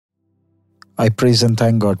I praise and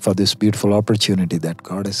thank God for this beautiful opportunity that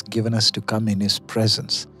God has given us to come in His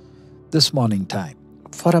presence this morning time.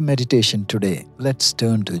 For our meditation today, let's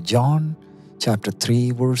turn to John chapter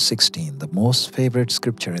 3 verse 16, the most favorite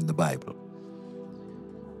scripture in the Bible.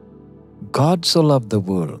 God so loved the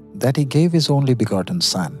world that He gave His only begotten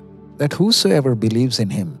Son, that whosoever believes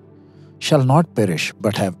in Him shall not perish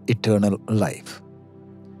but have eternal life.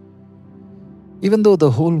 Even though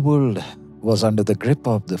the whole world was under the grip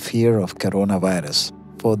of the fear of coronavirus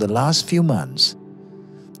for the last few months,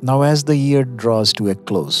 now as the year draws to a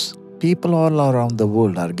close, people all around the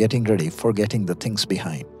world are getting ready, forgetting the things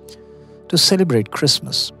behind, to celebrate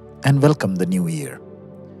Christmas and welcome the new year.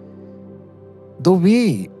 Though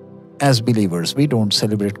we, as believers, we don't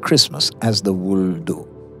celebrate Christmas as the world do.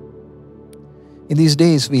 In these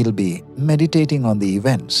days, we'll be meditating on the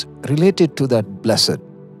events related to that blessed,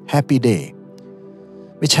 happy day,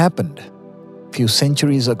 which happened few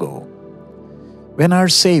centuries ago, when our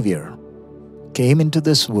Savior came into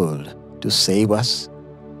this world to save us,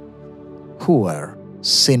 who are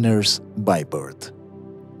sinners by birth.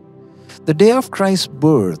 The day of Christ's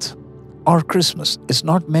birth, or Christmas, is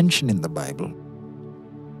not mentioned in the Bible.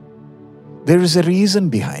 There is a reason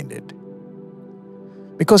behind it.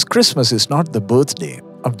 Because Christmas is not the birthday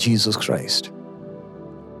of Jesus Christ.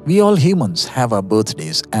 We all humans have our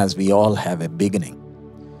birthdays, as we all have a beginning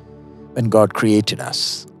when God created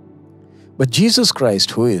us. But Jesus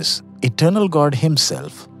Christ, who is eternal God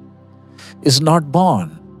Himself, is not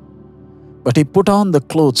born, but He put on the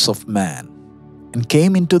clothes of man and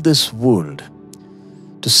came into this world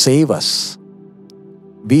to save us,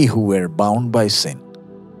 we who were bound by sin.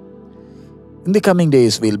 In the coming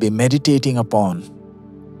days, we'll be meditating upon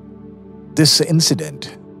this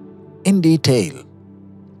incident in detail.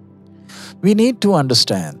 We need to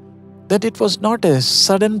understand that it was not a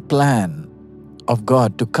sudden plan of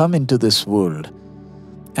God to come into this world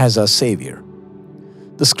as our Savior.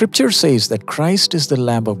 The scripture says that Christ is the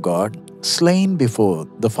Lamb of God, slain before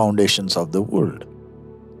the foundations of the world.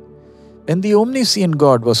 When the omniscient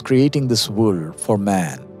God was creating this world for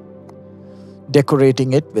man,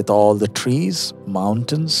 decorating it with all the trees,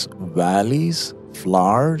 mountains, valleys,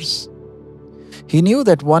 flowers, He knew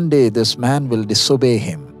that one day this man will disobey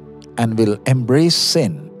Him and will embrace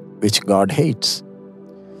sin, which God hates.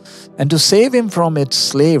 And to save him from its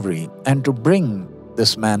slavery and to bring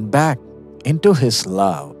this man back into His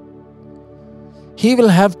love, He will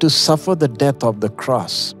have to suffer the death of the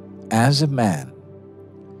cross as a man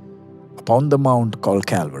upon the mount called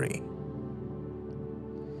Calvary.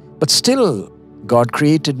 But still, God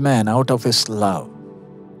created man out of His love.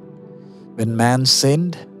 When man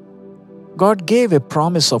sinned, God gave a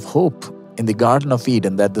promise of hope in the Garden of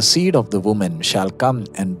Eden that the seed of the woman shall come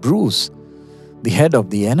and bruise the head of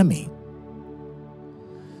the enemy.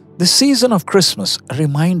 This season of Christmas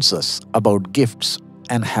reminds us about gifts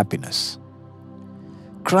and happiness.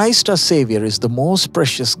 Christ our Savior is the most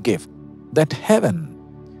precious gift that heaven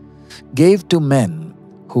gave to men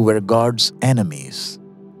who were God's enemies.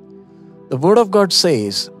 The Word of God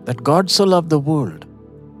says that God so loved the world.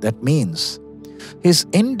 That means His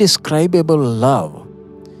indescribable love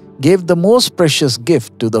gave the most precious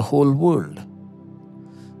gift to the whole world.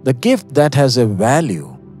 The gift that has a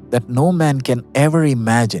value that no man can ever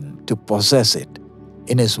imagine to possess it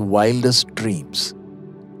in his wildest dreams.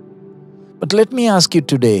 But let me ask you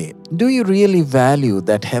today, do you really value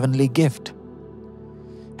that heavenly gift?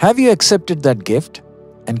 Have you accepted that gift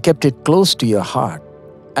and kept it close to your heart,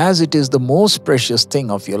 as it is the most precious thing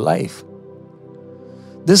of your life?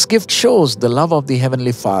 This gift shows the love of the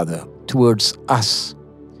Heavenly Father towards us,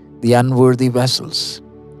 the unworthy vessels.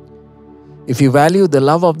 If you value the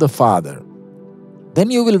love of the Father, then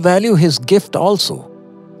you will value His gift also.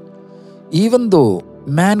 Even though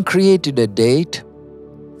man created a date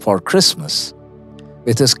for Christmas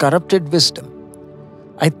with his corrupted wisdom,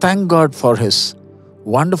 I thank God for His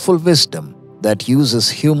wonderful wisdom that uses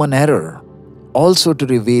human error also to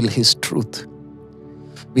reveal His truth.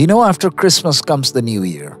 We know after Christmas comes the New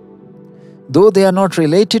Year. Though they are not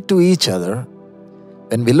related to each other,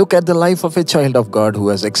 when we look at the life of a child of God who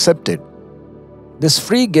has accepted this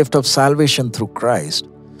free gift of salvation through Christ,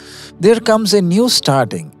 there comes a new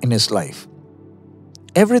starting in his life.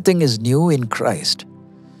 Everything is new in Christ.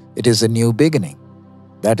 It is a new beginning.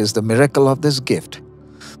 That is the miracle of this gift.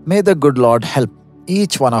 May the good Lord help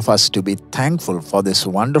each one of us to be thankful for this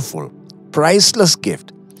wonderful, priceless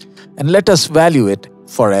gift, and let us value it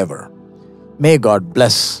forever. May God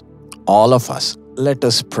bless all of us. Let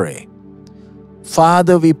us pray.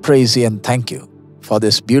 Father, we praise You and thank You for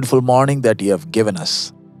this beautiful morning that You have given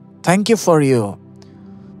us. Thank You for Your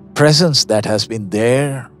presence that has been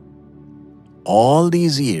there all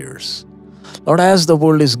these years. Lord, as the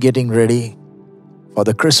world is getting ready for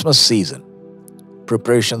the Christmas season,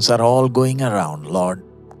 preparations are all going around, Lord.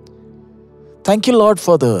 Thank you, Lord,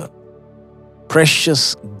 for the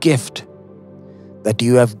precious gift that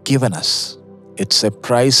you have given us. It's a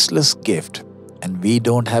priceless gift, and we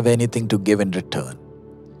don't have anything to give in return.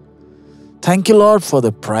 Thank you, Lord, for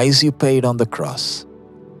the price you paid on the cross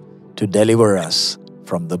to deliver us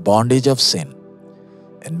from the bondage of sin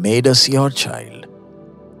and made us your child.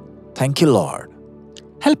 Thank you, Lord.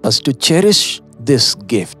 Help us to cherish this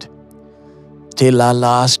gift till our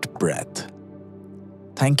last breath.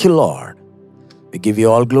 Thank you, Lord. We give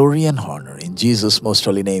you all glory and honor. In Jesus' most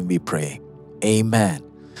holy name we pray. Amen.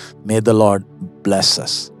 May the Lord bless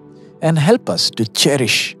us and help us to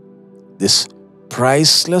cherish this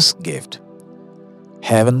priceless gift.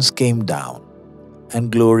 Heavens came down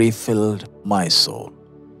and glory filled my soul.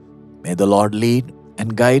 May the Lord lead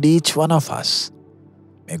and guide each one of us.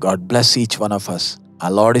 May God bless each one of us.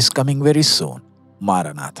 Our Lord is coming very soon.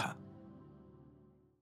 Maranatha.